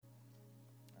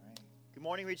Good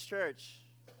morning, Reach Church.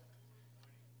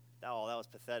 Oh, that was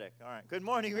pathetic. All right. Good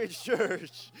morning, Reach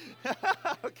Church.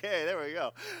 Okay, there we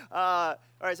go. All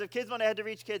right, so if kids want to head to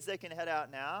Reach Kids, they can head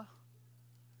out now.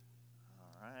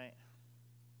 All right.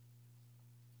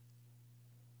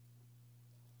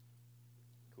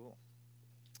 Cool.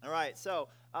 All right, so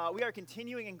we are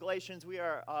continuing in Galatians. We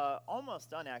are almost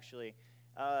done, actually.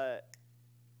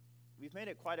 We've made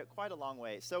it quite a long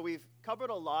way. So we've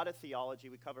covered a lot of theology.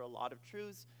 We covered a lot of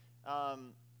truths.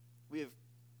 We've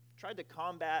tried to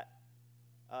combat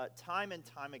time and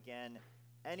time again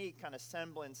any kind of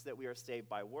semblance that we are saved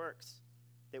by works,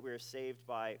 that we are saved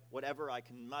by whatever I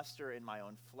can muster in my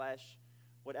own flesh,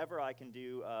 whatever I can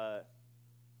do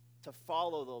to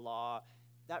follow the law.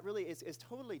 That really is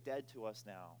totally dead to us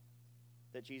now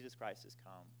that Jesus Christ has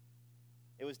come.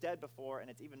 It was dead before, and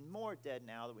it's even more dead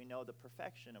now that we know the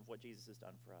perfection of what Jesus has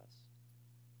done for us.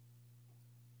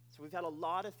 So we've had a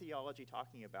lot of theology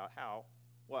talking about how,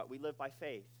 we live by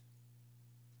faith,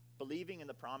 believing in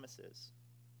the promises,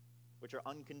 which are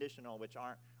unconditional, which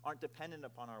aren't dependent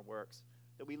upon our works,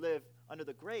 that we live under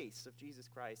the grace of Jesus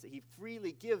Christ, that he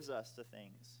freely gives us the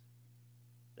things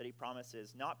that he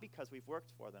promises, not because we've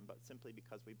worked for them, but simply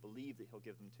because we believe that he'll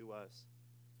give them to us.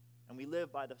 And we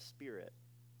live by the Spirit,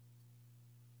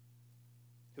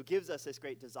 who gives us this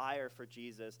great desire for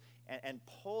Jesus and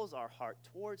pulls our heart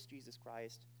towards Jesus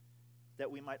Christ, that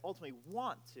we might ultimately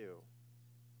want to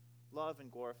love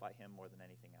and glorify him more than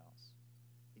anything else.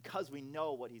 Because we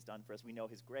know what he's done for us, we know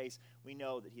his grace, we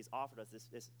know that he's offered us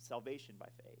this salvation by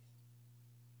faith.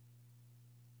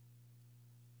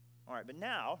 All right, but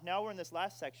now we're in this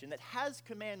last section that has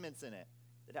commandments in it,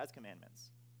 that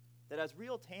has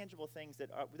real tangible things that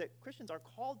Christians are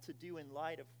called to do in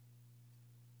light of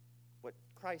what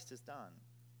Christ has done.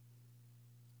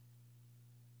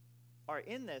 All right,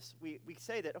 in this, we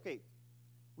say that, okay,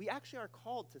 we actually are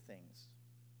called to things.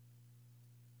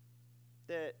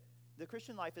 That the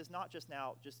Christian life is not just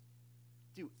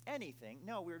do anything.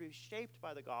 No, we're to be shaped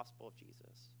by the gospel of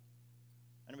Jesus.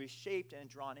 And we're shaped and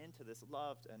drawn into this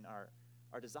love and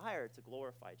our desire to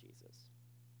glorify Jesus.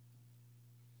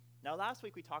 Now, last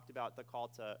week we talked about the call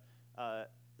to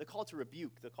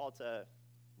rebuke, the call to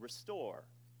restore,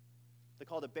 the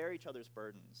call to bear each other's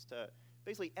burdens, to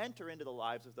basically enter into the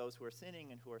lives of those who are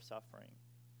sinning and who are suffering.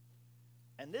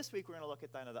 And this week we're going to look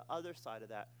at kind of the other side of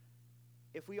that.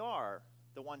 If we are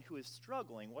the one who is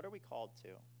struggling, what are we called to?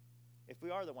 If we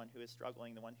are the one who is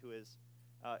struggling, the one who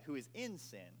is in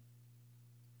sin,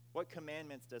 what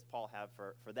commandments does Paul have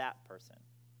for that person?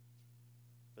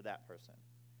 For that person.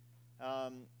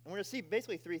 And we're going to see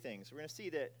basically three things. We're going to see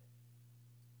that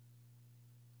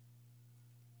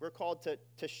we're called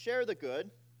to share the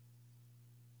good,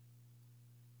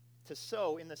 to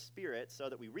sow in the Spirit so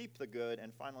that we reap the good,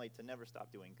 and finally to never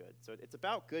stop doing good. So it's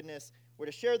about goodness. We're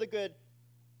to share the good,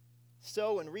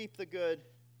 sow and reap the good,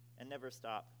 and never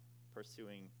stop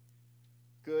pursuing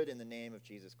good in the name of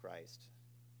Jesus Christ.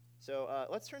 So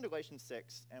let's turn to Galatians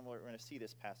 6, and we're going to see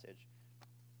this passage.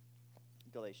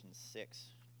 Galatians 6.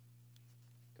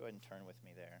 Go ahead and turn with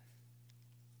me there.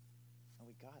 Oh,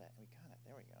 we got it.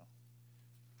 There we go.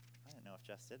 I didn't know if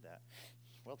Jess did that.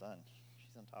 Well done.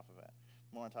 She's on top of it.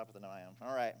 More on top of it than I am.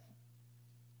 All right.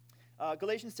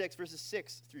 Galatians 6, verses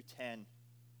 6 through 10.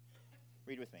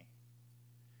 Read with me.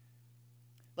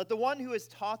 Let the one who is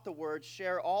taught the word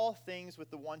share all things with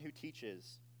the one who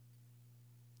teaches.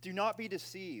 Do not be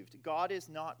deceived. God is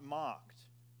not mocked.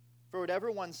 For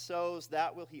whatever one sows,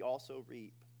 that will he also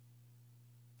reap.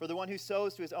 For the one who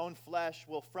sows to his own flesh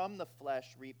will from the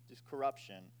flesh reap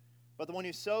corruption. But the one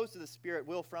who sows to the Spirit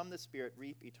will from the Spirit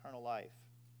reap eternal life.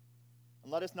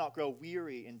 And let us not grow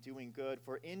weary in doing good,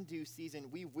 for in due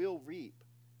season we will reap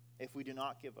if we do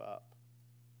not give up.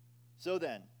 So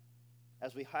then,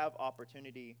 as we have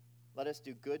opportunity, let us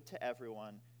do good to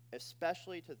everyone,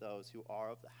 especially to those who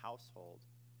are of the household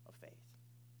of faith.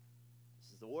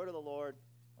 This is the word of the Lord.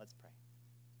 Let's pray.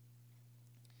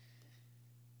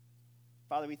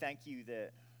 Father, we thank you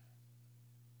that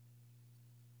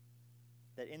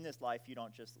in this life you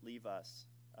don't just leave us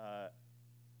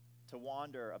to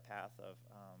wander a path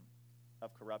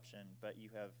of corruption, but you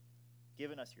have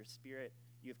given us your Spirit.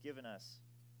 You have given us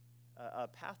a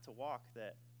path to walk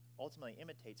that ultimately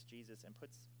imitates Jesus and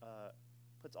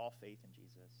puts all faith in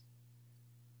Jesus.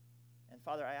 And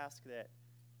Father, I ask that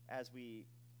as we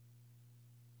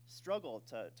struggle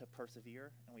to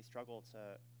persevere and we struggle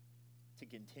to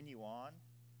continue on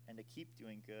and to keep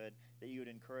doing good, that you would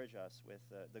encourage us with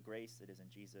the grace that is in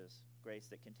Jesus, grace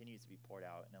that continues to be poured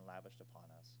out and lavished upon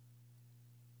us.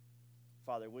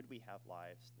 Father, would we have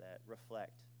lives that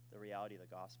reflect the reality of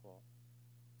the gospel,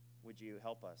 would you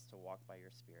help us to walk by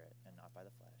your Spirit and not by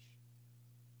the flesh?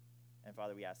 And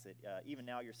Father, we ask that even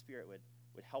now your Spirit would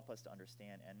help us to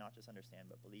understand, and not just understand,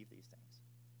 but believe these things,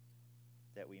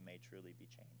 that we may truly be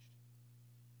changed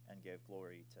and give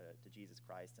glory to Jesus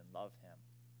Christ and love him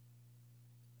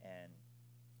and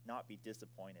not be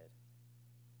disappointed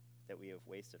that we have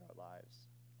wasted our lives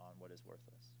on what is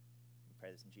worthless. We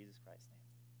pray this in Jesus Christ's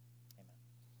name. Amen.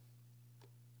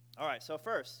 All right, so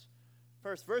first,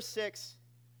 verse 6,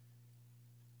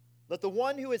 let the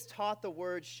one who is taught the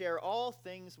word share all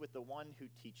things with the one who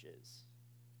teaches.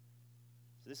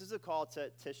 So this is a call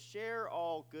to share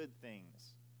all good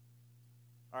things.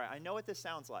 All right, I know what this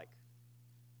sounds like.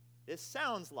 This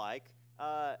sounds like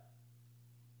that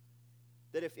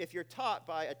if you're taught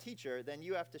by a teacher, then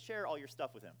you have to share all your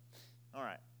stuff with him. All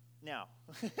right, now.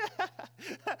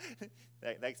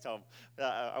 Thanks, Tom.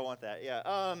 I want that,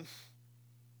 yeah.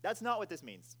 That's not what this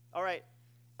means, all right?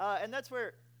 And that's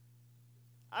where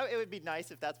it would be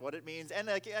nice if that's what it means. And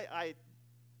like I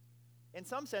in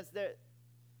some sense,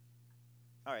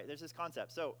 all right, there's this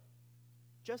concept. So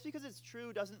just because it's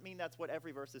true doesn't mean that's what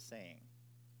every verse is saying.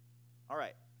 All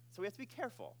right, so we have to be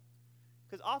careful.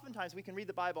 Because oftentimes we can read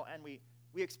the Bible and we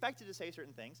expect it to say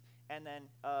certain things, and then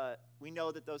we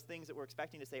know that those things that we're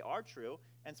expecting to say are true,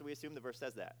 and so we assume the verse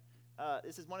says that.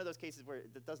 This is one of those cases where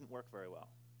that doesn't work very well.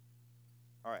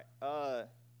 All right.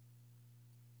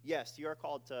 Yes, you are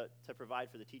called to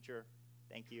provide for the teacher.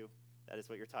 Thank you. That is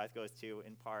what your tithe goes to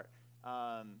in part.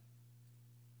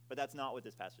 But that's not what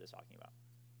this passage is talking about.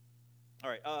 All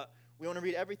right. We want to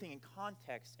read everything in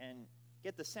context and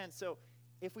get the sense. So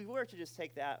if we were to just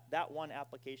take that one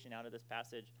application out of this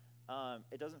passage,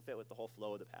 it doesn't fit with the whole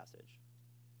flow of the passage.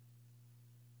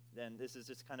 Then this is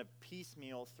just kind of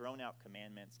piecemeal, thrown out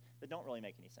commandments that don't really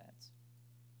make any sense.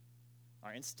 All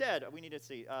right, instead, we need to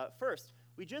see, first,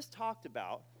 we just talked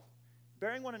about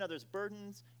bearing one another's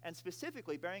burdens, and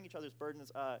specifically bearing each other's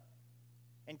burdens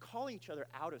and calling each other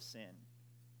out of sin,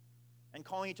 and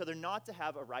calling each other not to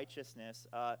have a righteousness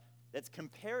that's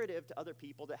comparative to other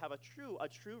people, that have a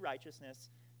true righteousness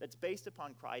that's based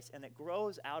upon Christ and that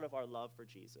grows out of our love for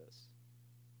Jesus.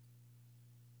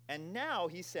 And now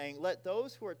he's saying, let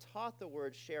those who are taught the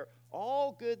word share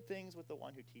all good things with the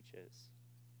one who teaches.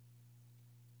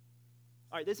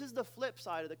 All right, this is the flip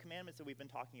side of the commandments that we've been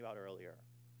talking about earlier.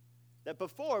 That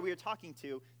before we were talking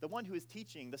to the one who is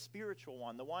teaching, the spiritual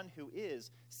one, the one who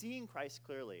is seeing Christ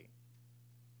clearly.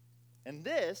 And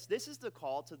this is the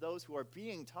call to those who are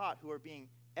being taught, who are being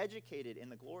educated in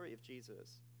the glory of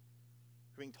Jesus,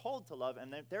 who are being told to love,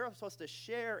 and they're supposed to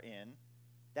share in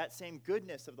that same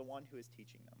goodness of the one who is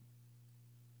teaching them.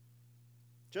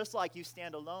 Just like you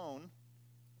stand alone,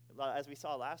 as we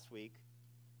saw last week,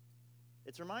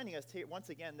 it's reminding us once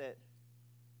again that,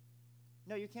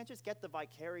 no, you can't just get the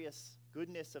vicarious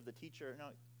goodness of the teacher. No,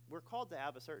 we're called to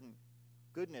have a certain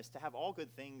goodness, to have all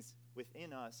good things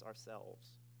within us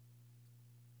ourselves.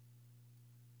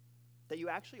 That you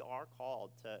actually are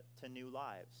called to new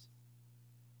lives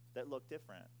that look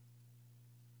different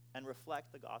and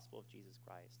reflect the gospel of Jesus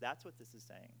Christ. That's what this is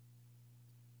saying.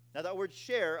 Now, that word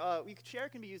share, share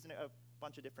can be used in a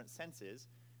bunch of different senses.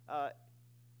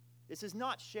 This is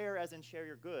not share as in share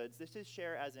your goods. This is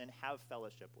share as in have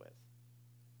fellowship with,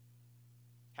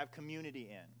 have community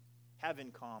in, have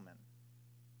in common.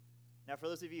 Now, for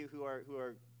those of you who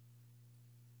are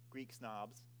Greek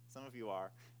snobs, some of you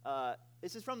are,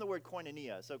 this is from the word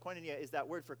koinonia. So koinonia is that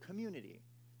word for community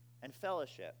and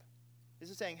fellowship. This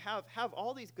is saying have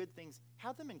all these good things,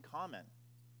 have them in common.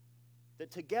 That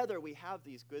together we have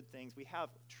these good things. We have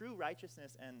true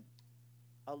righteousness and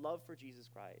a love for Jesus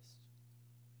Christ.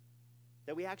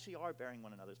 That we actually are bearing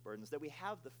one another's burdens. That we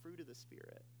have the fruit of the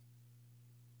Spirit.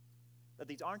 That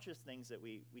these aren't just things that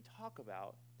we talk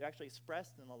about. They're actually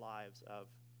expressed in the lives of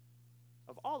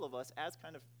all of us as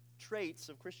kind of traits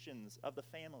of Christians, of the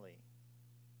family.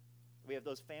 We have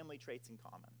those family traits in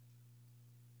common.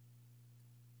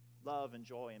 Love and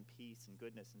joy and peace and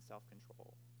goodness and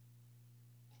self-control.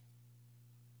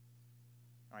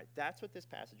 All right, that's what this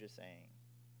passage is saying.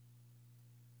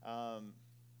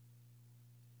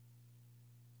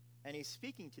 And he's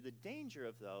speaking to the danger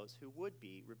of those who would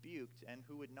be rebuked and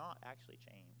who would not actually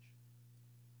change.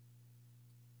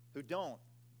 Who don't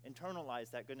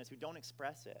internalize that goodness, who don't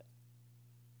express it.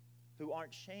 Who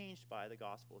aren't changed by the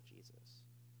gospel of Jesus.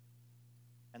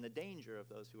 And the danger of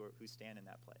those who stand in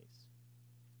that place.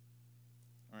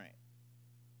 All right.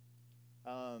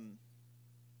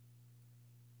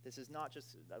 This is not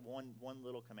just one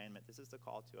little commandment. This is the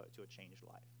call to a changed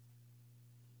life.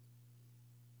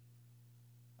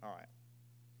 All right.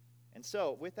 And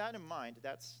so, with that in mind,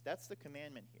 that's the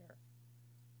commandment here.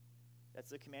 That's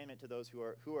the commandment to those who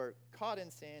are caught in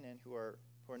sin and who are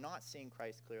not seeing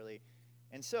Christ clearly.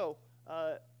 And so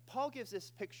Paul gives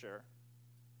this picture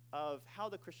of how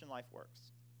the Christian life works.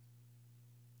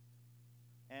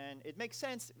 And it makes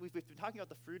sense. We've been talking about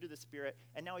the fruit of the Spirit,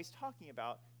 and now he's talking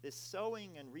about this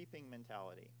sowing and reaping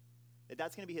mentality.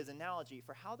 That's going to be his analogy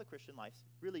for how the Christian life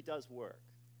really does work.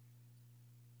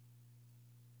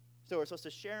 So we're supposed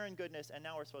to share in goodness, and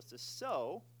now we're supposed to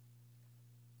sow.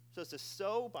 We're supposed to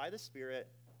sow by the Spirit,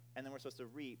 and then we're supposed to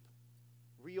reap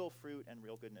real fruit and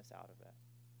real goodness out of it.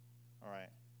 All right.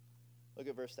 Look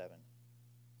at verse 7.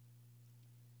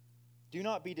 Do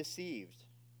not be deceived.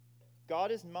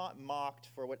 God is not mocked,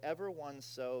 for whatever one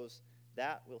sows,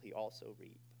 that will he also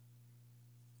reap.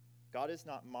 God is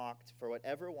not mocked, for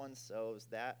whatever one sows,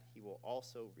 that he will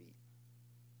also reap.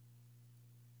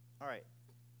 All right.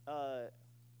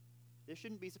 This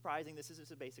shouldn't be surprising. This is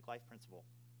just a basic life principle.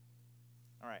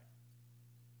 All right.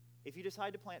 If you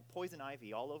decide to plant poison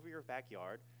ivy all over your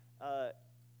backyard,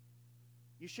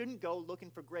 you shouldn't go looking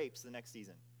for grapes the next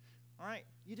season. All right?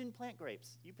 You didn't plant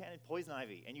grapes. You planted poison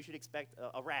ivy, and you should expect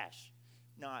a rash,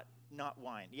 not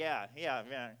wine. Yeah.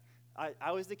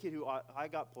 I was the kid who I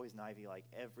got poison ivy like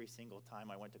every single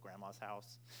time I went to grandma's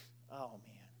house. Oh,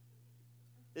 man.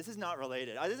 This is not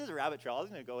related. This is a rabbit trail. I was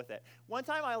going to go with it. One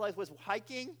time I was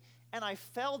hiking, and I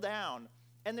fell down,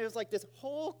 and there's like this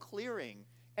whole clearing,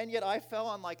 and yet I fell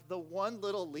on like the one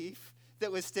little leaf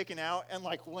that was sticking out and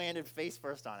like landed face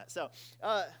first on it. So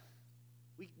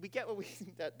we get what we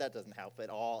that doesn't help at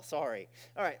all. Sorry.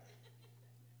 All right.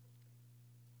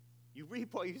 You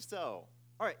reap what you sow.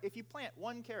 All right, if you plant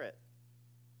one carrot,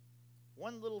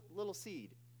 one little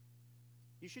seed,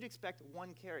 you should expect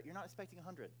one carrot. You're not expecting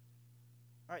 100.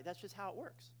 All right, that's just how it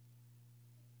works.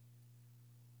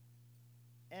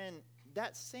 And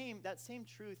that same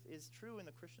truth is true in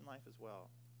the Christian life as well.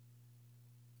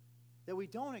 That we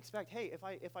don't expect, hey,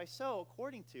 if I sow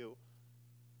according to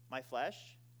my flesh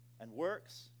and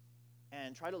works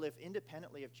and try to live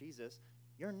independently of Jesus,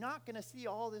 you're not going to see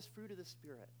all this fruit of the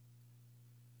Spirit.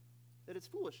 That it's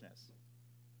foolishness.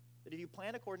 That if you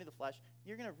plant according to the flesh,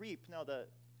 you're going to reap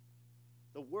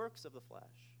the works of the flesh.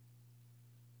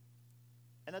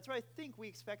 And that's why I think we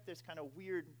expect this kind of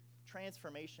weird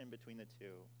transformation between the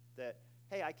two. That,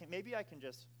 hey, maybe I can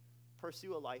just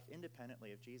pursue a life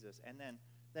independently of Jesus, and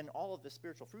then all of the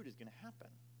spiritual fruit is going to happen.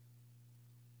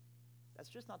 That's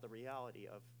just not the reality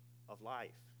of life.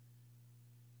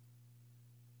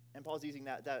 And Paul's using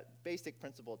that basic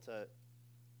principle to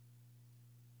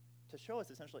show us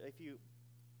essentially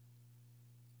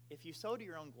if you sow to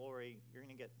your own glory, you're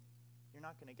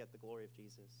not going to get the glory of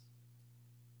Jesus.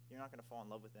 You're not going to fall in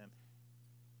love with him.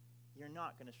 You're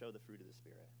not going to show the fruit of the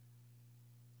Spirit.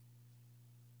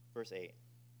 Verse 8.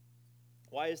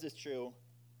 Why is this true?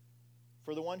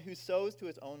 For the one who sows to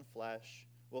his own flesh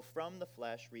will from the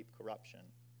flesh reap corruption,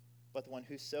 but the one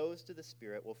who sows to the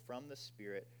Spirit will from the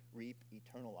Spirit reap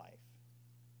eternal life.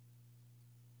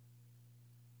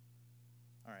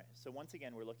 All right, so once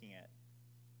again, we're looking at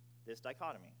this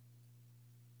dichotomy.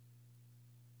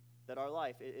 That our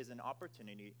life is an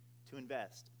opportunity to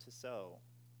invest, to sow.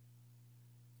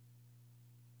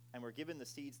 And we're given the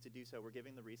seeds to do so. We're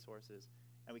given the resources.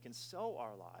 And we can sow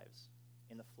our lives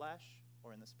in the flesh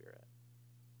or in the Spirit.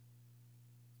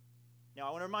 Now,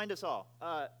 I want to remind us all,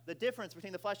 the difference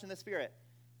between the flesh and the Spirit,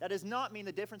 that does not mean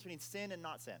the difference between sin and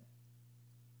not sin.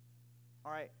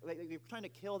 All right? We're trying to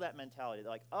kill that mentality.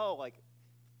 They're like,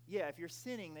 yeah, if you're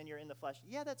sinning, then you're in the flesh.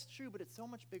 Yeah, that's true, but it's so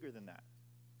much bigger than that.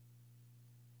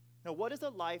 Now, what is a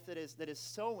life that is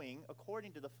sowing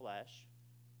according to the flesh?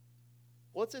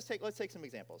 Well, let's take some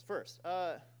examples. First,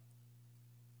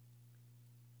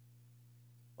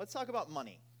 let's talk about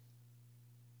money.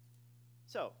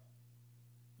 So,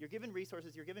 you're given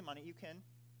resources, you're given money, you can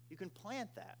plant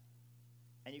that,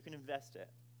 and you can invest it.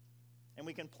 And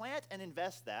we can plant and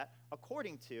invest that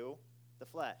according to the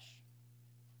flesh.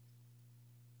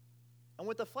 And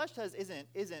what the flesh does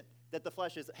isn't that the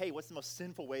flesh is, hey, what's the most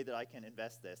sinful way that I can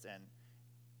invest this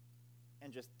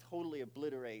and just totally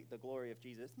obliterate the glory of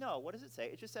Jesus? No, what does it say?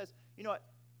 It just says, you know what,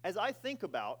 as I think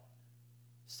about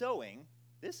sowing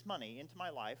this money into my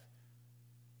life,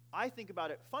 I think about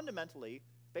it fundamentally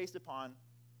based upon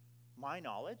my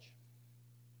knowledge,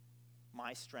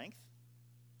 my strength,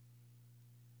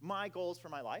 my goals for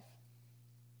my life,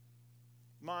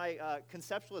 my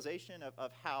conceptualization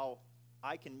of how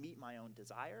I can meet my own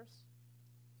desires,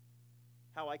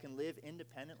 how I can live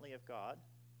independently of God.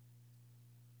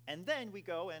 And then we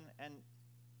go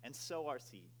and sow our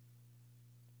seed.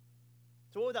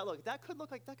 So what would that look? That could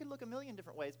look a million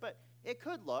different ways, but it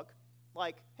could look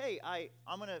like, hey,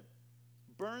 I'm going to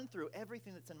burn through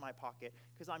everything that's in my pocket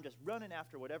because I'm just running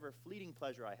after whatever fleeting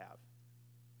pleasure I have.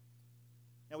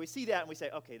 Now we see that and we say,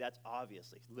 okay, that's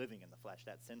obviously living in the flesh.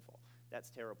 That's sinful.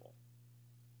 That's terrible.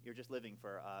 You're just living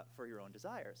for your own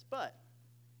desires. But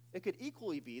it could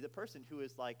equally be the person who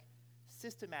is like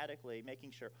systematically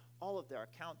making sure all of their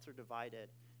accounts are divided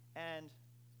and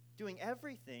doing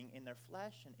everything in their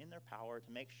flesh and in their power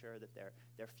to make sure that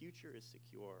their future is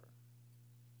secure,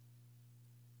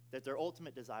 that their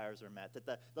ultimate desires are met,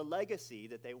 that the legacy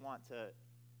that they want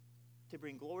to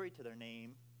bring glory to their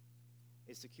name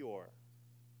is secure.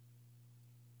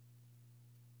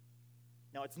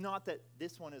 Now, it's not that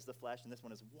this one is the flesh and this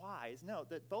one is wise. No,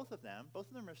 that both of them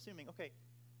are assuming, okay,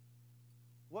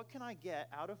 what can I get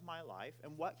out of my life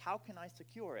and how can I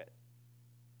secure it?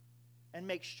 And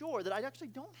make sure that I actually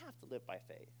don't have to live by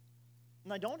faith.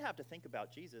 And I don't have to think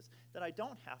about Jesus, that I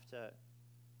don't have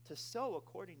to sow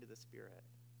according to the Spirit.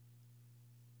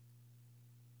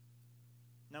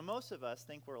 Now, most of us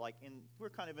think we're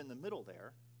kind of in the middle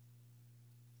there,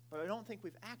 but I don't think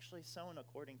we've actually sown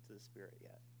according to the Spirit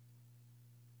yet.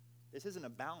 This isn't a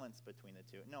balance between the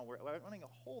two. No, we're running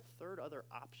a whole third other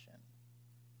option.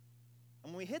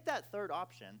 And when we hit that third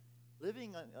option,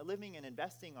 living and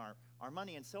investing our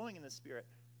money and sowing in the Spirit,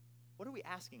 what are we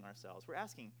asking ourselves? We're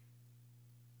asking,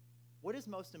 what is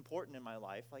most important in my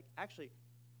life? Like, actually,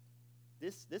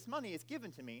 this money is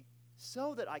given to me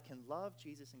so that I can love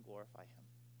Jesus and glorify him.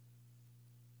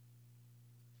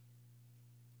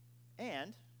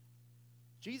 And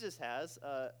Jesus has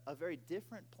a very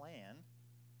different plan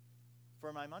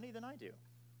for my money than I do.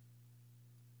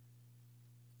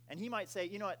 And he might say,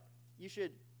 you know what, you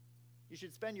should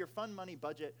spend your fun money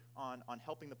budget on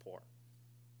helping the poor.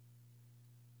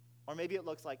 Or maybe it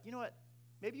looks like, you know what,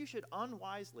 maybe you should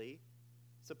unwisely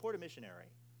support a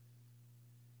missionary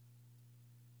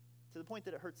to the point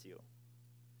that it hurts you.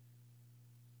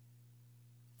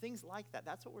 Things like that.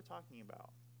 That's what we're talking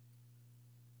about.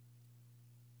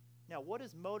 Now, what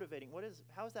is motivating?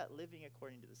 How is that living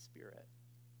according to the Spirit?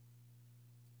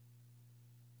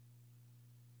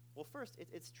 Well, first,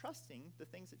 it's trusting the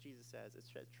things that Jesus says. It's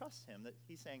trust him, that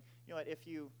he's saying, you know what,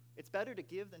 it's better to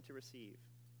give than to receive.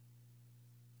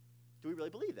 Do we really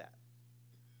believe that?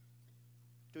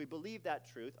 Do we believe that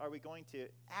truth? Are we going to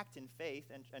act in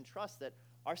faith and trust that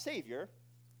our Savior,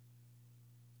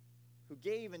 who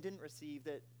gave and didn't receive,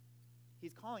 that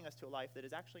he's calling us to a life that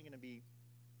is actually going to be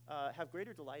have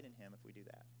greater delight in him if we do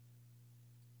that?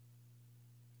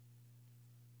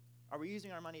 Are we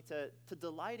using our money to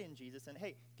delight in Jesus? And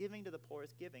hey, giving to the poor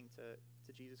is giving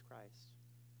to Jesus Christ.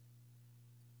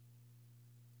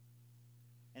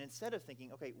 And instead of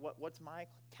thinking, okay, what's my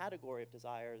category of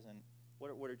desires and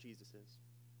what are Jesus's?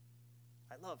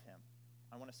 I love him.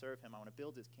 I want to serve him. I want to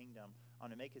build his kingdom. I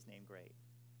want to make his name great.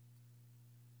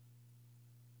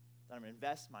 That I'm going to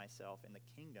invest myself in the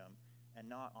kingdom and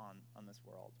not on this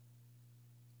world.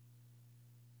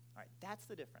 All right, that's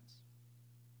the difference.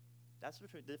 That's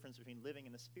the difference between living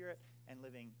in the Spirit and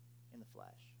living in the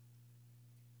flesh.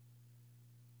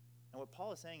 And what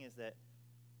Paul is saying is that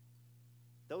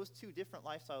those two different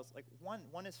lifestyles, like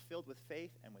one is filled with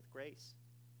faith and with grace.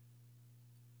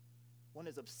 One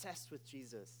is obsessed with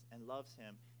Jesus and loves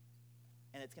him,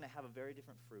 and it's going to have a very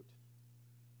different fruit.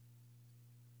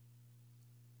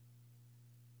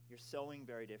 You're sowing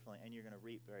very differently, and you're going to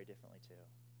reap very differently too.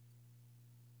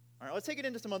 All right, let's take it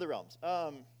into some other realms.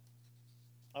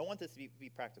 I want this to be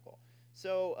practical.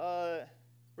 So,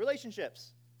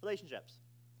 relationships.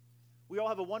 We all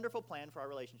have a wonderful plan for our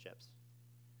relationships.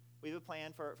 We have a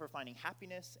plan for finding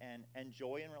happiness and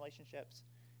joy in relationships.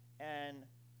 And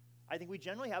I think we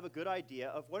generally have a good idea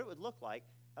of what it would look like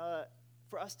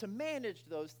for us to manage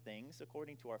those things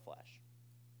according to our flesh.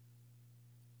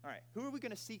 All right, who are we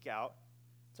going to seek out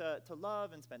to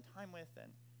love and spend time with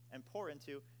and pour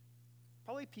into?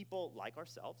 Probably people like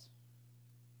ourselves.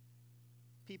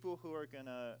 People who we're going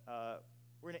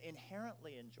to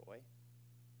inherently enjoy.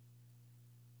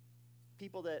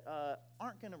 People that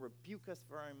aren't going to rebuke us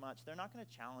very much. They're not going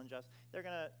to challenge us. They're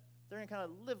going to kind of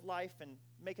live life and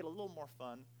make it a little more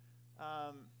fun.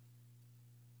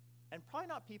 And probably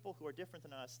not people who are different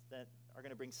than us that are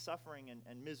going to bring suffering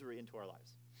and misery into our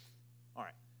lives. All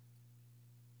right.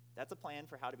 That's a plan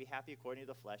for how to be happy according to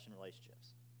the flesh in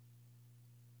relationships.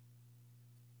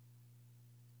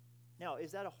 Now,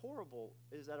 is that a horrible,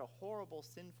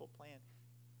 sinful plan?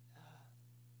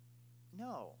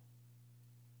 No.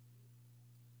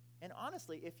 And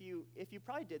honestly, if you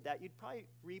probably did that, you'd probably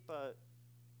reap a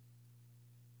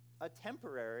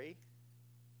temporary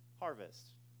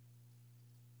harvest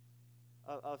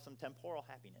of some temporal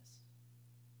happiness.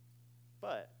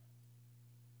 But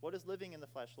What does living in the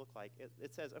flesh look like?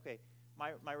 It says, okay,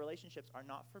 my relationships are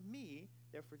not for me,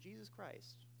 they're for Jesus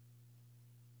Christ.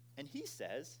 And he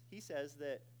says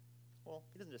that, well,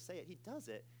 he doesn't just say it, he does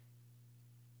it.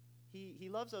 He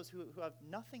loves those who have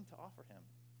nothing to offer him,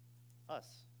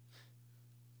 us.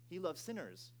 He loves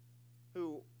sinners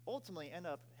who ultimately end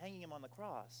up hanging him on the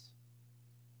cross.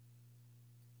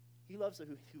 He loves those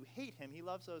who hate him. He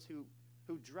loves those who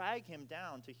drag him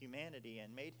down to humanity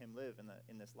and made him live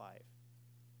in this life.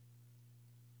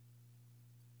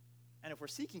 And if we're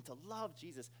seeking to love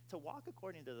Jesus, to walk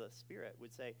according to the Spirit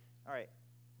would say, all right,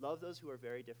 love those who are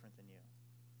very different than you.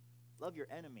 Love your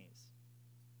enemies.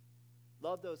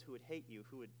 Love those who would hate you,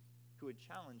 who would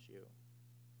challenge you.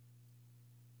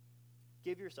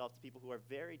 Give yourself to people who are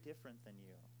very different than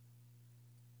you.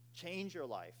 Change your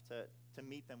life to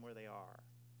meet them where they are.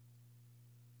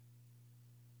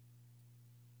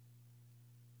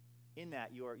 In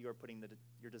that, you are putting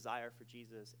your desire for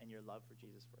Jesus and your love for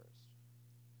Jesus first.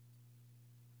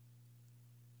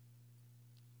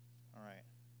 All right.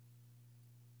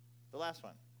 The last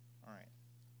one. All right.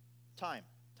 Time.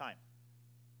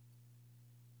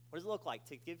 What does it look like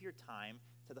to give your time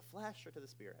to the flesh or to the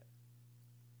Spirit?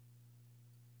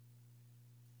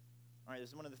 All right, this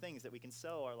is one of the things that we can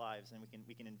sow our lives and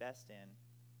we can invest in.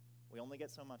 We only get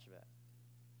so much of it.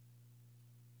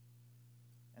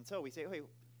 And so we say, okay,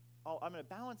 I'm going to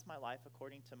balance my life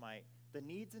according to the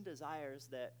needs and desires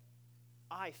that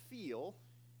I feel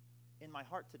in my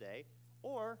heart today,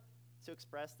 or to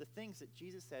express the things that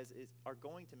Jesus says are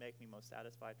going to make me most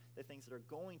satisfied, the things that are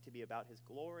going to be about his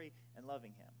glory and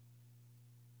loving him.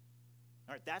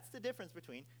 All right, that's the difference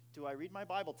between, do I read my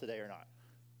Bible today or not?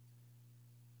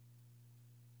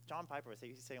 John Piper was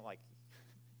saying like,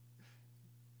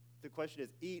 the question is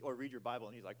eat or read your Bible,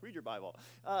 and he's like, read your Bible.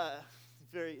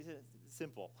 Very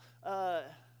simple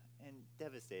and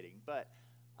devastating, but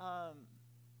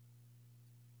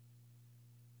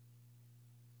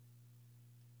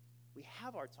we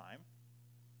have our time,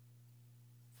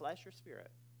 flesh or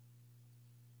spirit.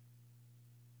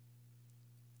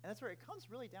 And that's where it comes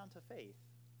really down to faith.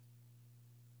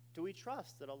 Do we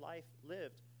trust that a life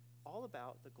lived all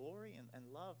about the glory and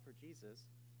love for Jesus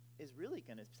is really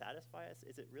going to satisfy us?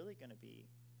 Is it really going to be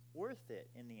worth it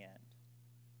in the end?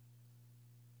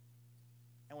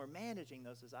 And we're managing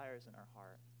those desires in our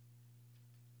heart.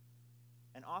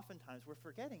 And oftentimes we're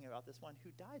forgetting about this one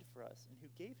who died for us and who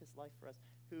gave his life for us,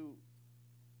 who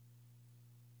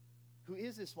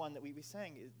is this one that we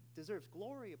sang deserves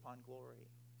glory upon glory.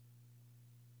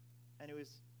 And it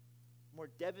was more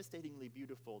devastatingly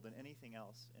beautiful than anything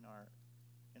else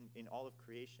in all of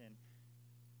creation,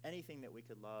 anything that we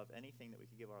could love, anything that we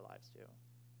could give our lives to.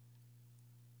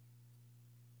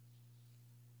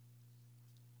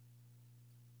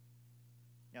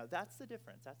 Now, that's the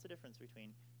difference. That's the difference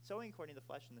between sowing according to the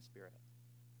flesh and the Spirit.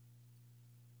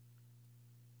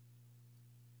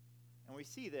 And we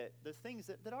see that the things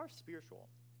that are spiritual,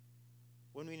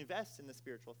 when we invest in the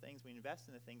spiritual things, we invest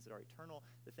in the things that are eternal,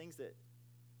 the things that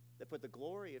put the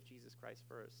glory of Jesus Christ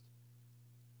first,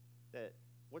 that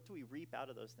what do we reap out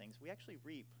of those things? We actually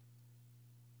reap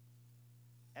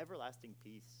everlasting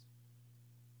peace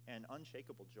and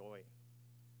unshakable joy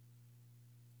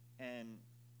and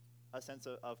a sense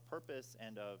of purpose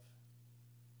and of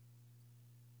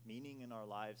meaning in our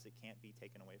lives that can't be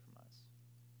taken away from us.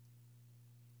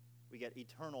 We get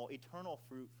eternal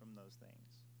fruit from those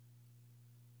things.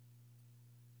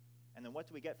 And then what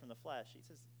do we get from the flesh? He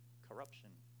says corruption.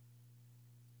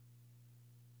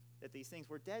 That these things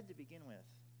were dead to begin with.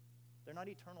 They're not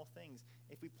eternal things.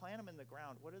 If we plant them in the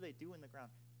ground, what do they do in the ground?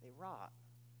 They rot.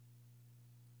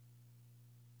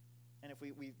 And if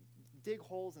we dig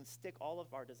holes and stick all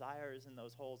of our desires in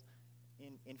those holes,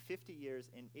 in 50 years,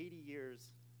 in 80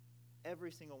 years,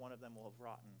 every single one of them will have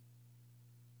rotten.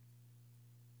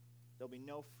 There'll be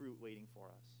no fruit waiting for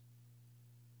us.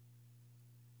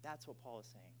 That's what Paul is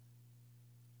saying.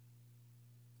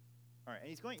 All right, and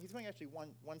he's going actually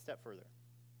one step further.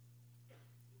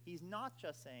 He's not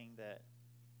just saying that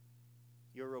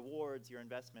your rewards, your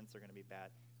investments are going to be bad.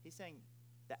 He's saying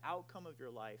the outcome of your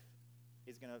life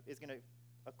is going to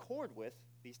accord with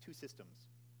these two systems.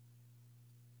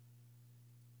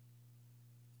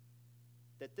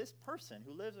 That this person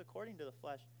who lives according to the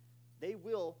flesh, they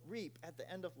will reap at the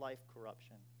end of life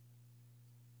corruption.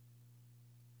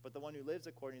 But the one who lives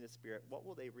according to the Spirit, what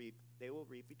will they reap? They will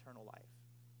reap eternal life.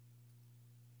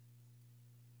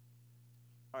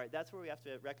 All right, that's where we have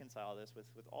to reconcile this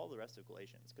with all the rest of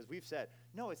Galatians. Because we've said,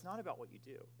 no, it's not about what you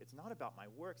do. It's not about my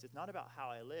works. It's not about how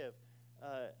I live.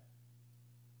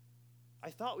 I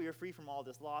thought we were free from all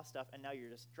this law stuff, and now you're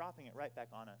just dropping it right back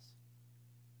on us.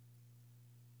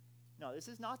 No, this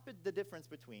is not the difference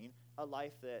between a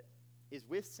life that is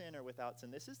with sin or without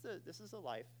sin. This is a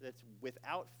life that's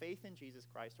without faith in Jesus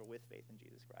Christ or with faith in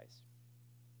Jesus Christ.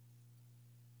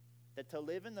 That to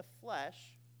live in the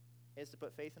flesh is to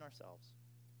put faith in ourselves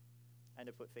and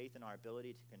to put faith in our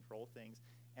ability to control things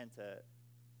and to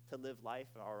live life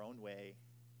our own way.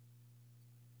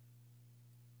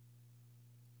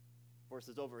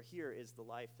 Versus over here is the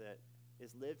life that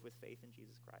is lived with faith in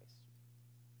Jesus Christ.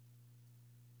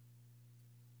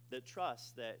 That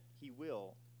trusts that he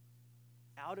will,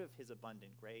 out of his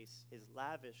abundant grace, his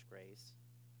lavish grace,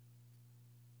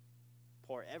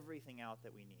 pour everything out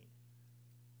that we need.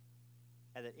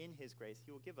 And that in his grace,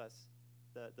 he will give us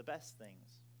the best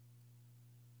things.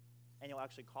 And he'll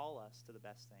actually call us to the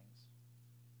best things.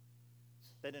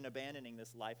 That in abandoning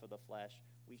this life of the flesh,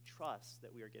 we trust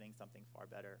that we are getting something far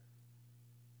better.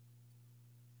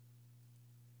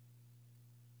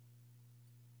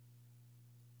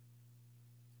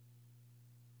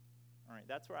 All right,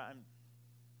 that's where I'm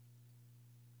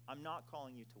not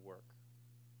calling you to work.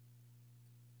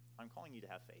 I'm calling you to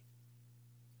have faith.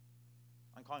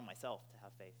 I'm calling myself to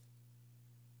have faith.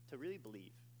 To really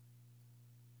believe.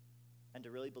 And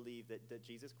to really believe that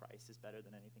Jesus Christ is better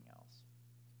than anything else.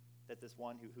 That this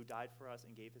one who died for us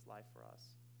and gave his life for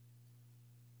us,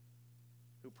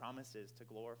 who promises to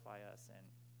glorify us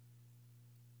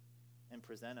and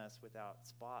present us without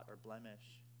spot or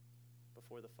blemish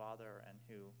before the Father, and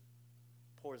who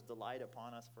pours delight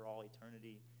upon us for all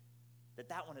eternity,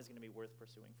 that one is going to be worth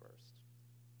pursuing first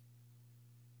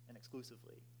and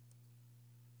exclusively.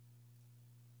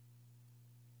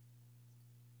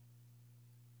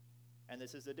 And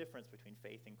this is the difference between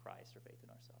faith in Christ or faith in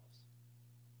ourselves.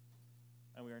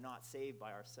 And we are not saved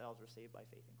by ourselves, we're saved by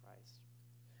faith in Christ.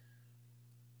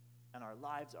 And our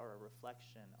lives are a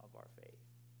reflection of our faith.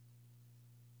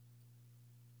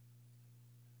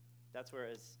 That's where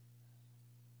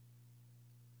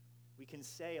we can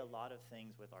say a lot of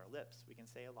things with our lips. We can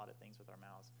say a lot of things with our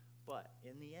mouths. But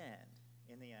in the end,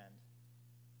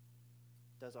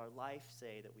 does our life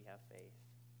say that we have faith?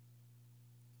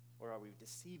 Or are we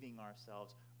deceiving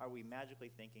ourselves? Are we magically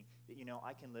thinking that,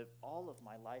 I can live all of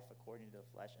my life according to the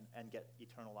flesh and get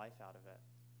eternal life out of it?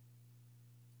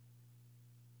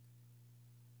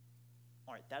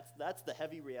 All right, that's the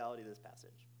heavy reality of this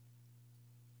passage.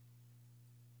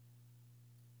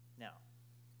 Now,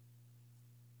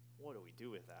 what do we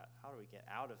do with that? How do we get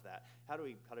out of that? How do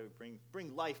we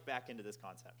bring life back into this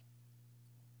concept?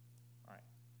 All right.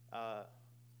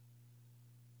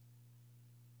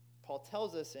 Paul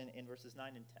tells us in verses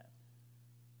 9 and 10.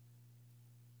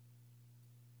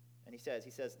 And he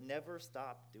says, never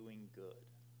stop doing good.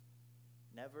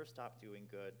 Never stop doing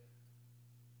good.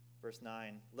 Verse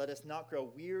 9, let us not grow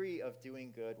weary of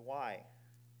doing good. Why?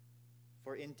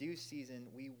 For in due season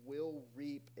we will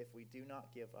reap if we do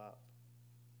not give up.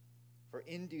 For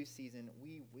in due season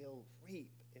we will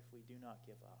reap if we do not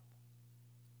give up.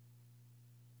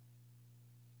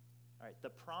 All right, the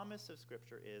promise of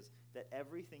Scripture is that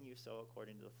everything you sow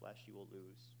according to the flesh you will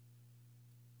lose.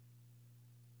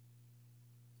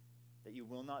 That you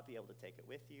will not be able to take it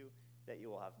with you, that you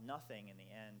will have nothing in the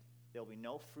end. There will be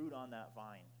no fruit on that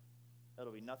vine.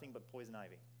 That'll be nothing but poison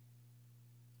ivy.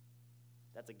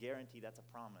 That's a guarantee, that's a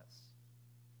promise.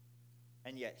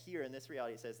 And yet here in this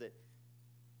reality it says that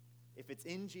if it's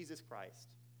in Jesus Christ,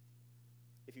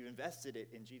 if you've invested it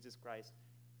in Jesus Christ,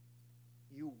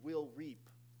 you will reap.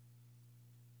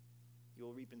 You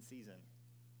will reap in season.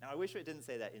 Now, I wish it didn't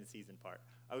say that in season part.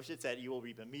 I wish it said you will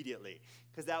reap immediately,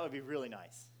 because that would be really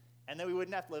nice. And then we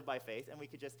wouldn't have to live by faith, and we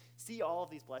could just see all of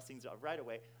these blessings right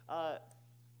away.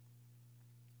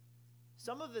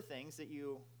 Some of the things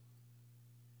some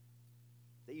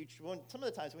of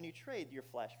the times when you trade your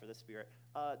flesh for the Spirit,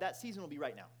 that season will be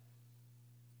right now.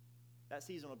 That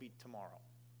season will be tomorrow.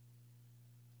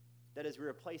 That as we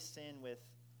replace sin with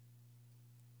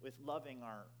loving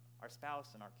our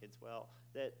spouse and our kids well,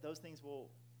 that those things will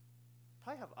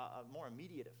probably have a more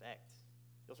immediate effect.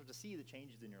 You'll start to see the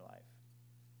changes in your life.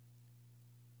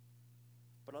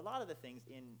 But a lot of the things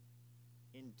in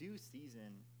due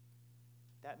season,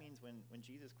 that means when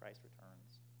Jesus Christ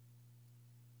returns.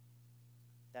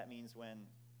 That means when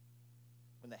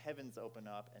the heavens open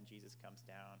up and Jesus comes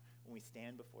down, when we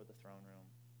stand before the throne room.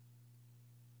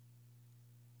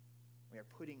 We are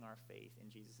putting our faith in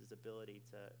Jesus' ability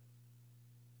to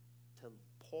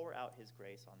pour out his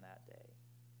grace on that day.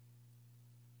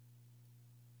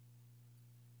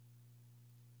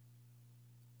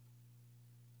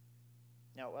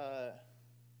 Now,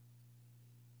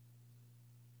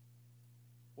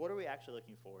 what are we actually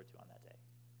looking forward to on that day?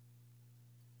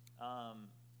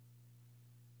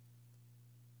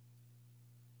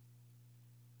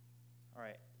 All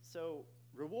right, so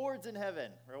rewards in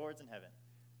heaven. Rewards in heaven.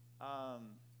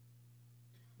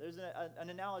 There's an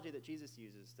analogy that Jesus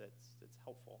uses that's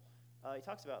helpful. He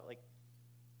talks about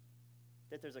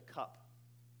that there's a cup.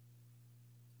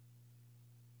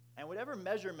 And whatever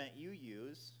measurement you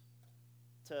use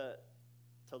to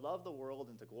love the world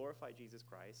and to glorify Jesus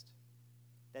Christ,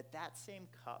 that same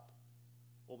cup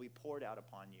will be poured out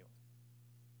upon you.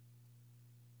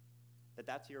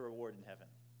 That's your reward in heaven.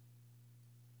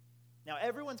 Now,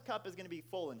 everyone's cup is going to be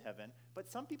full in heaven, but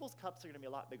some people's cups are going to be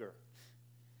a lot bigger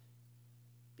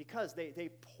because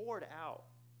they poured out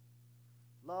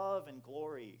love and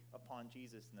glory upon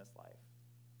Jesus in this life.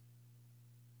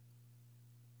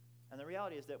 And the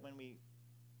reality is that when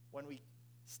we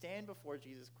stand before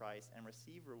Jesus Christ and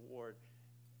receive reward,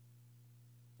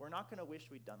 we're not going to wish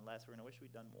we'd done less. We're going to wish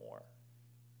we'd done more.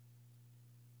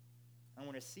 And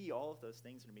we're going to see all of those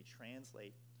things going to be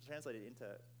translated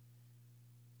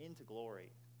into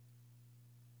glory.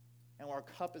 And our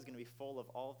cup is going to be full of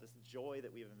all of this joy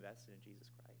that we have invested in Jesus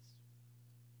Christ.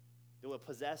 It will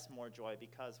possess more joy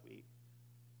because we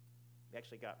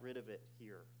actually got rid of it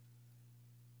here.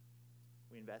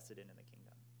 We invested in the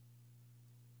kingdom.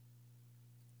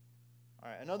 All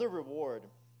right, another reward.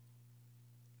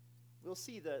 We'll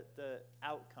see the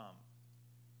outcome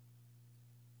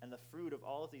and the fruit of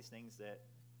all of these things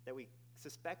that we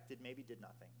suspected maybe did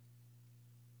nothing.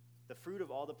 The fruit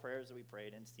of all the prayers that we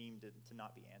prayed and seemed to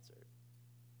not be answered.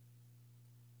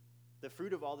 The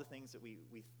fruit of all the things that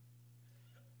we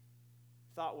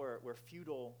thought were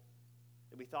futile,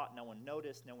 that we thought no one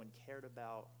noticed, no one cared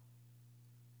about.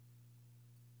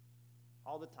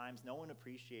 All the times no one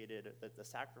appreciated the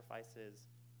sacrifices.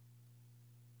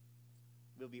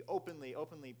 We'll be openly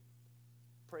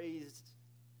praised,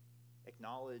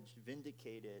 acknowledged,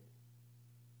 vindicated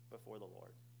before the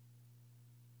Lord.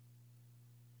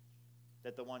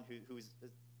 That the one whose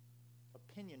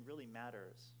opinion really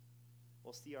matters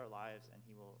will see our lives, and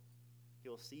he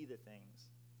will see the things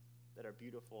that are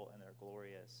beautiful and that are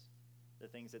glorious, the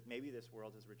things that maybe this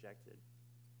world has rejected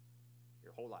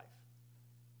your whole life,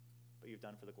 but you've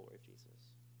done for the glory of Jesus.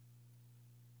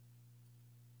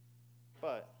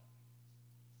 But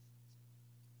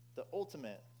the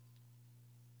ultimate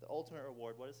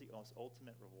reward, what is the most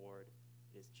ultimate reward?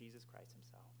 It is Jesus Christ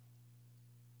himself.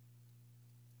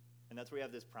 And that's where we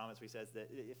have this promise where he says that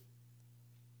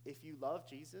if you love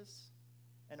Jesus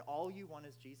and all you want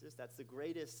is Jesus, that's the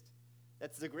greatest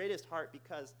heart,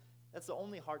 because that's the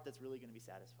only heart that's really going to be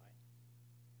satisfied.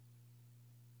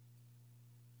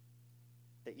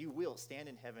 That you will stand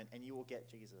in heaven and you will get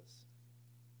Jesus.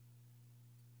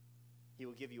 He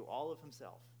will give you all of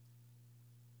himself.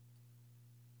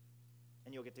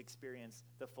 And you'll get to experience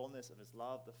the fullness of his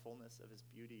love, the fullness of his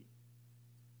beauty,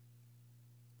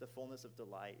 the fullness of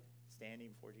delight, standing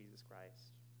before Jesus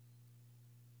Christ.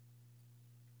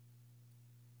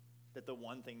 That the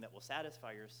one thing that will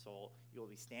satisfy your soul, you will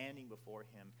be standing before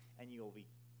him, and you will be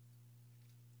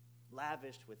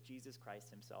lavished with Jesus Christ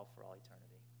himself for all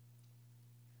eternity.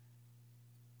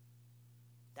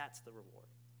 That's the reward.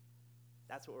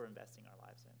 That's what we're investing our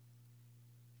lives in.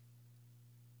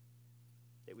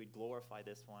 That we'd glorify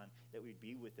this one, that we'd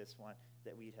be with this one,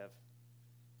 that we'd have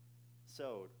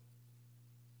sowed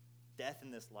death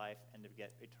in this life and to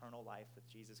get eternal life with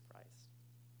Jesus Christ.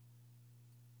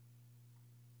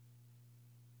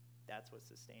 That's what's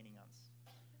sustaining us.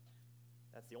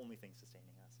 That's the only thing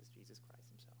sustaining us, is Jesus Christ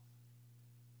himself.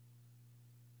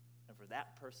 And for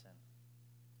that person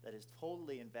that is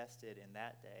totally invested in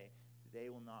that day, they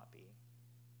will not be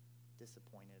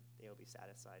disappointed. They will be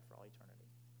satisfied for all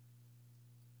eternity.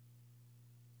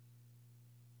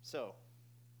 So,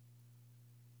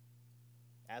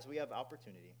 as we have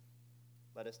opportunity,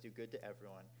 let us do good to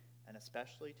everyone, and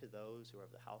especially to those who are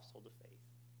of the household of faith.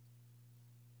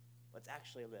 Let's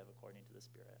actually live according to the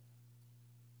Spirit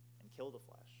and kill the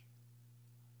flesh,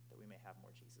 that we may have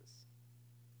more Jesus.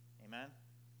 Amen?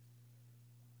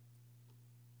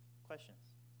 Questions?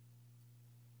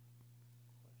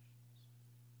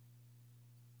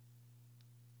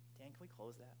 Dan, can we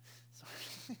close that?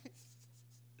 Sorry.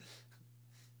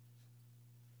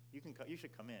 You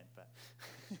should come in, but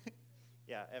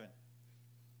yeah, Evan.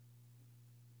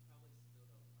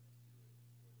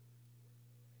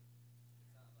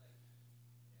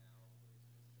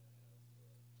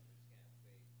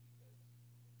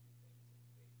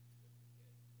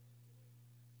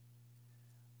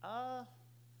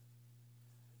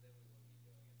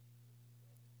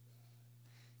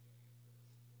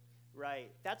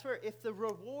 Right. That's where, if the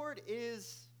reward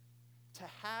is to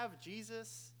have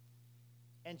Jesus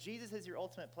and Jesus is your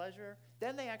ultimate pleasure,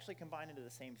 then they actually combine into the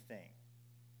same thing.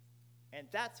 And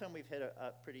that's when we've hit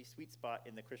a pretty sweet spot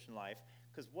in the Christian life,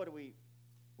 because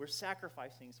we're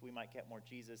sacrificing so we might get more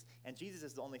Jesus, and Jesus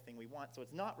is the only thing we want, so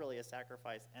it's not really a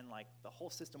sacrifice, and like the whole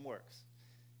system works.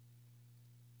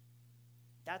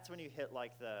 That's when you hit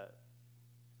like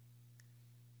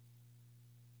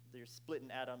you're splitting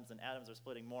atoms, and atoms are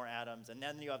splitting more atoms, and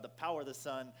then you have the power of the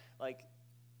sun. Like,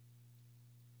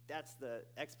 that's the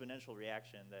exponential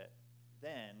reaction that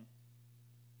then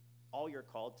all you're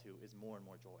called to is more and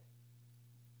more joy.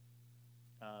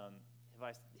 Have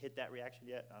I hit that reaction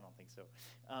yet? I don't think so.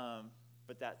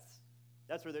 But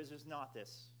that's where there's just not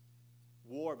this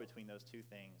war between those two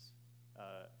things.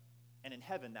 And in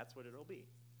heaven, that's what it'll be.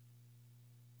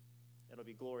 It'll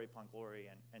be glory upon glory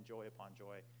and joy upon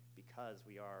joy, because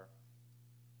we are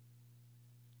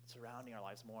surrounding our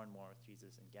lives more and more with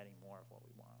Jesus and getting more of what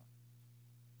we want,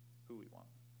 who we want.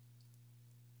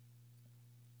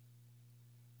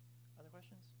 Other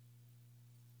questions?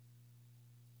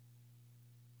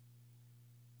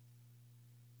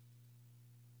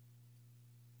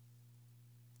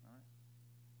 All right.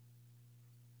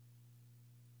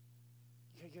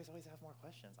 You guys always have more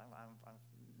questions. I'm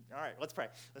all right, let's pray.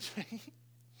 Let's pray.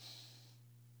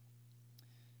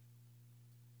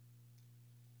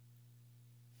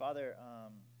 Father,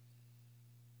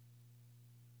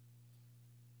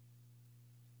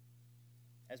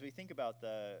 as we think about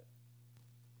the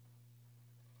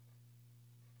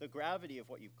gravity of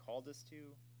what you've called us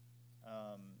to,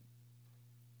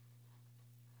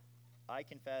 I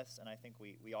confess, and I think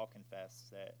we all confess,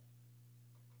 that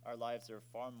our lives are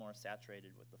far more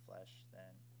saturated with the flesh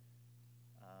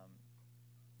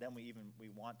than we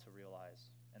want to realize,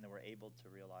 and that we're able to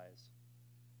realize.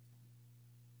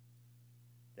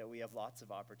 That we have lots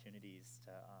of opportunities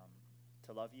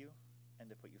to love you and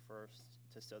to put you first,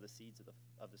 to sow the seeds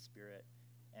of the Spirit,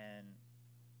 and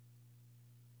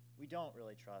we don't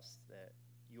really trust that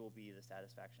you will be the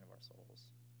satisfaction of our souls.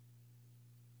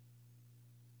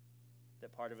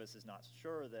 That part of us is not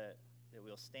sure that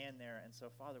we'll stand there, and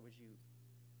so Father, would you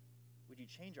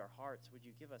change our hearts? Would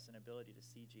you give us an ability to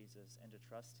see Jesus and to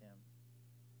trust him?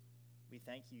 We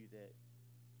thank you that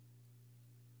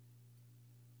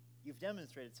you've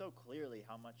demonstrated so clearly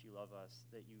how much you love us,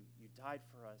 that you died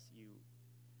for us, you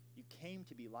came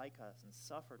to be like us and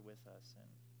suffered with us, and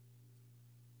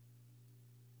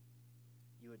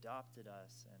you adopted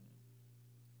us and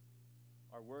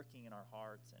are working in our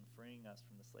hearts and freeing us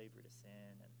from the slavery to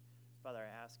sin. And Father, I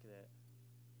ask that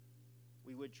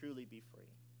we would truly be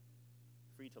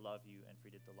free to love you and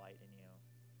free to delight in you.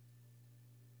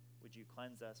 Would you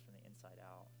cleanse us from the inside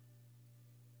out?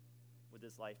 Would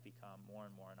this life become more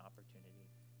and more an opportunity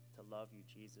to love you,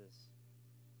 Jesus?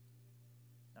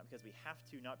 Not because we have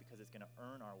to, not because it's going to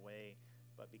earn our way,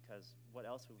 but because what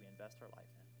else would we invest our life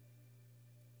in?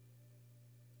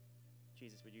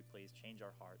 Jesus, would you please change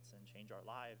our hearts and change our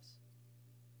lives?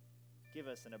 Give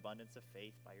us an abundance of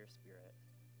faith by your Spirit.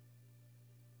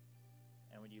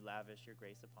 And would you lavish your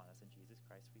grace upon us? In Jesus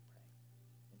Christ we pray.